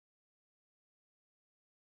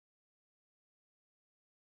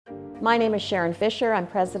My name is Sharon Fisher. I'm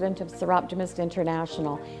president of Soroptomist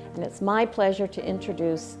International, and it's my pleasure to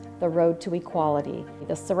introduce the Road to Equality,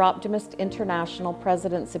 the Soroptomist International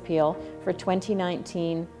President's Appeal for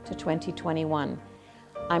 2019 to 2021.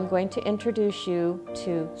 I'm going to introduce you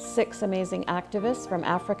to 6 amazing activists from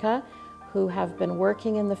Africa who have been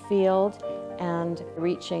working in the field and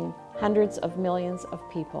reaching hundreds of millions of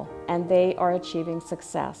people, and they are achieving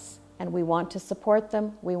success. And we want to support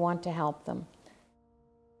them, we want to help them.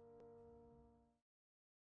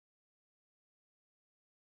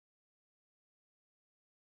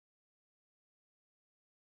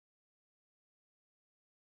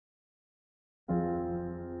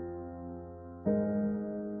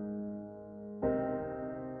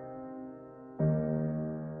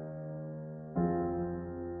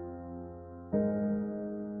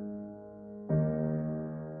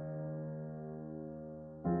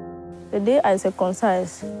 The day I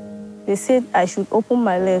circumcised, they said I should open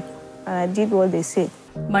my leg, and I did what they said.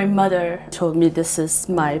 My mother told me this is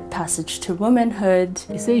my passage to womanhood.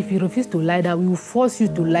 They say if you refuse to lie down, we will force you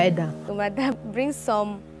to lie down. So my dad brings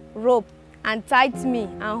some rope and tied me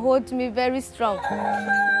and holds me very strong.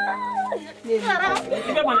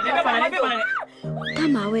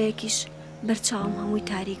 تما ويكش برتشام هم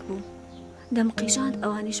وتاريخ بو دم قيجان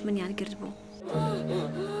أوانيش من يعني قربو.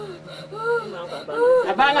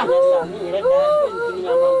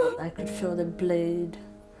 I could feel the blade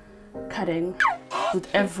cutting. With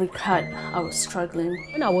every cut, I was struggling.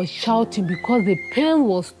 When I was shouting because the pain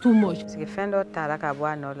was too much.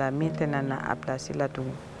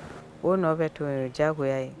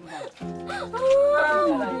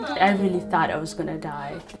 I really thought I was going to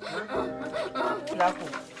die.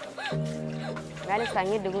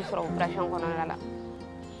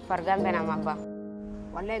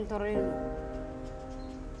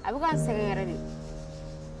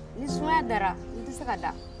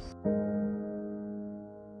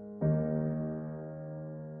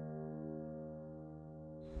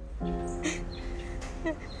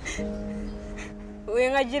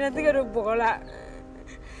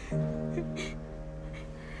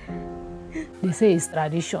 They say it's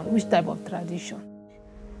tradition. Which type of tradition?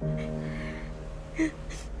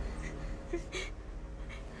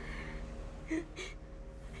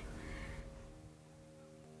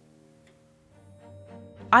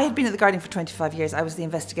 I had been at The Guardian for 25 years. I was the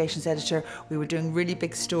investigations editor. We were doing really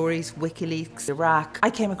big stories, WikiLeaks, Iraq. I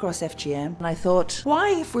came across FGM and I thought,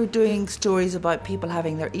 why, if we're doing stories about people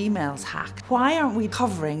having their emails hacked, why aren't we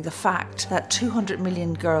covering the fact that 200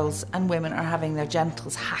 million girls and women are having their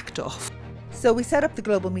genitals hacked off? So we set up the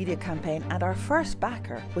global media campaign, and our first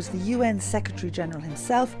backer was the UN Secretary General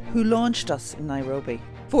himself, who launched us in Nairobi.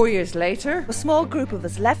 4 years later, a small group of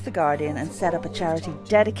us left The Guardian and set up a charity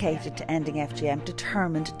dedicated to ending FGM,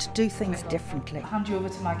 determined to do things differently. Hand you over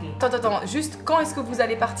to Maggie. Attends, juste quand est-ce que vous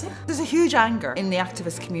allez partir? There's a huge anger in the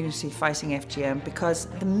activist community fighting FGM because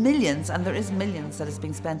the millions, and there is millions that is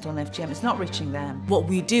being spent on FGM, it's not reaching them. What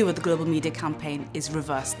we do with the Global Media Campaign is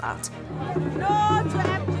reverse that. No to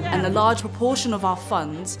FGM. And a large proportion of our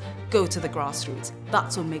funds go to the grassroots.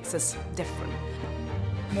 That's what makes us different.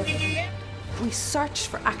 We searched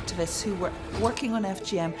for activists who were working on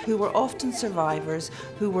FGM, who were often survivors,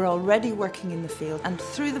 who were already working in the field, and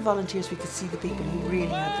through the volunteers we could see the people who really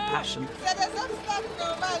had the passion.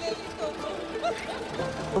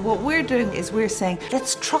 What we're doing is we're saying,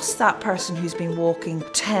 let's trust that person who's been walking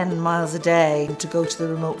 10 miles a day to go to the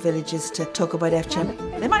remote villages to talk about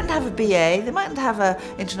FGM. They mightn't have a BA, they mightn't have an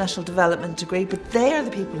international development degree, but they are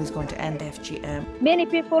the people who's going to end FGM. Many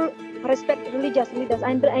people respect religious leaders,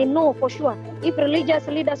 and I know for sure if religious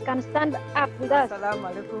leaders can stand up with us,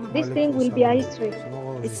 this thing will be a history.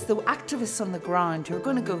 It's the activists on the ground who are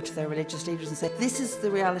going to go to their religious leaders and say, this is the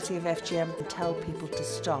reality of FGM, and tell people to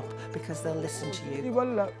stop because they'll listen to you.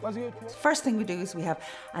 The first thing we do is we have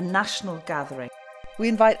a national gathering. We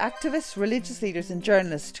invite activists, religious leaders and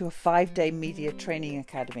journalists to a 5-day media training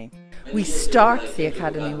academy. We start the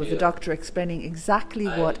academy with a doctor explaining exactly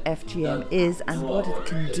what FGM is and what it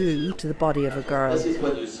can do to the body of a girl.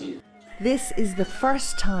 This is the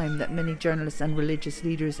first time that many journalists and religious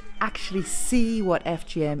leaders actually see what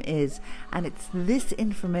FGM is, and it's this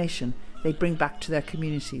information they bring back to their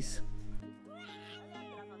communities.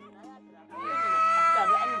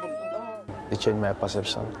 It changed my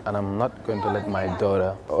perception, and I'm not going to let my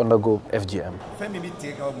daughter undergo FGM.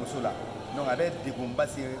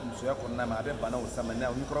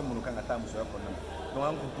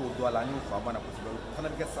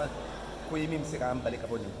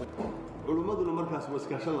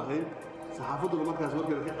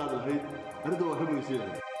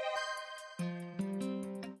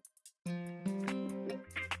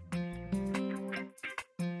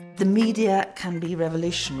 The media can be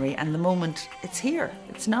revolutionary, and the moment, it's here,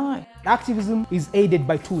 it's now. Activism is aided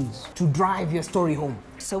by tools to drive your story home.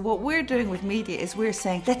 So what we're doing with media is we're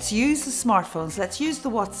saying, let's use the smartphones, let's use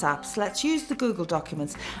the WhatsApps, let's use the Google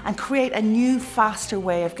documents and create a new, faster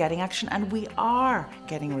way of getting action, and we are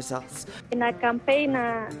getting results. In a campaign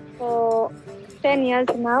for 10 years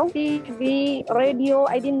now, TV, radio,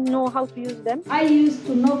 I didn't know how to use them. I used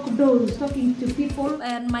to knock doors, talking to people.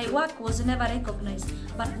 And my work was never recognized.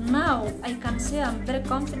 But now I can say I'm very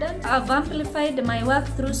confident. I've amplified my work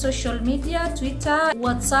through social media, Twitter,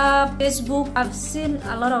 WhatsApp, Facebook. I've seen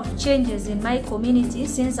a lot of changes in my community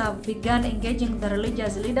since I've begun engaging the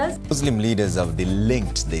religious leaders. Muslim leaders have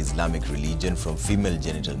delinked the Islamic religion from female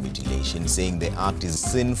genital mutilation, saying the act is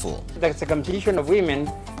sinful. The circumcision of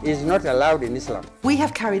women is not allowed in Islam. We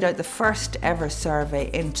have carried out the first ever survey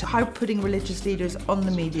into how putting religious leaders on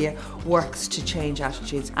the media works to change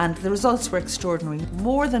attitudes, and the results were extraordinary.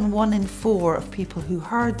 More than 1 in 4 of people who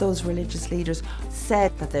heard those religious leaders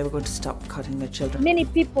said that they were going to stop cutting their children. Many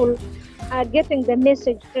people are getting the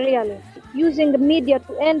message clearly. Using the media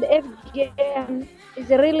to end FGM is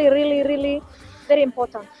really very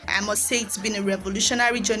important. I must say it's been a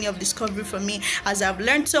revolutionary journey of discovery for me, as I've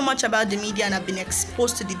learned so much about the media and I've been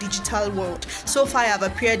exposed to the digital world. So far I've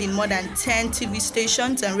appeared in more than 10 TV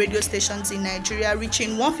stations and radio stations in Nigeria,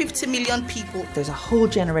 reaching 150 million people. There's a whole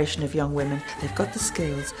generation of young women. They've got the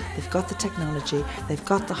skills, they've got the technology, they've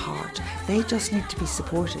got the heart. They just need to be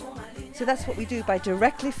supported. So that's what we do by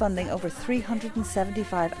directly funding over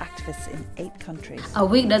 375 activists in 8 countries. A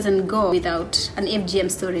week doesn't go without an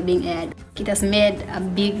FGM story being aired. It has made a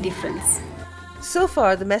big difference. So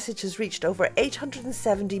far, the message has reached over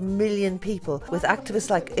 870 million people, with activists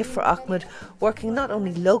like Ifra Ahmed working not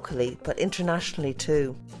only locally but internationally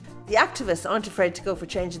too. The activists aren't afraid to go for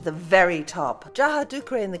change at the very top. Jaha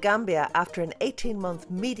Dukre in the Gambia, after an 18-month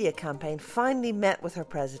media campaign, finally met with her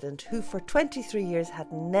president, who for 23 years had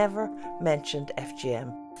never mentioned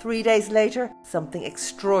FGM. 3 days later, something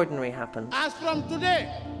extraordinary happened. As from today,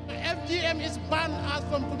 FGM is banned as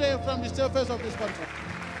from today from the surface of this country.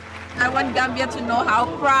 I want Gambia to know how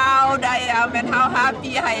proud I am and how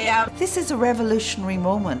happy I am. This is a revolutionary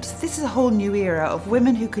moment. This is a whole new era of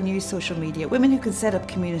women who can use social media, women who can set up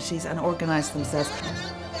communities and organise themselves.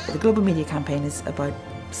 The Global Media Campaign is about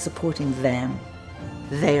supporting them.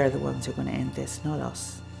 They are the ones who are going to end this, not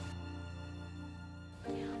us.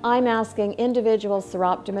 I'm asking individual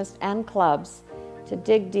Soroptimists and clubs to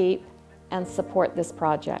dig deep and support this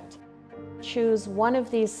project. Choose one of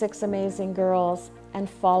these 6 amazing girls and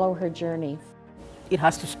follow her journey. It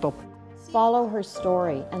has to stop. Follow her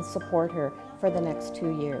story and support her for the next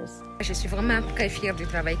 2 years. Je suis vraiment très fière du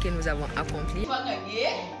travail que nous avons accompli.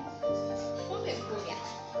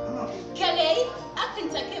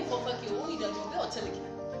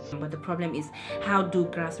 But the problem is, how do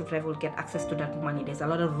grassroots rebels get access to that money? There's a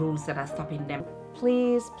lot of rules that are stopping them.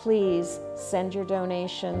 Please send your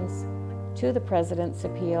donations to the President's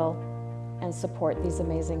Appeal and support these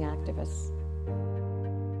amazing activists.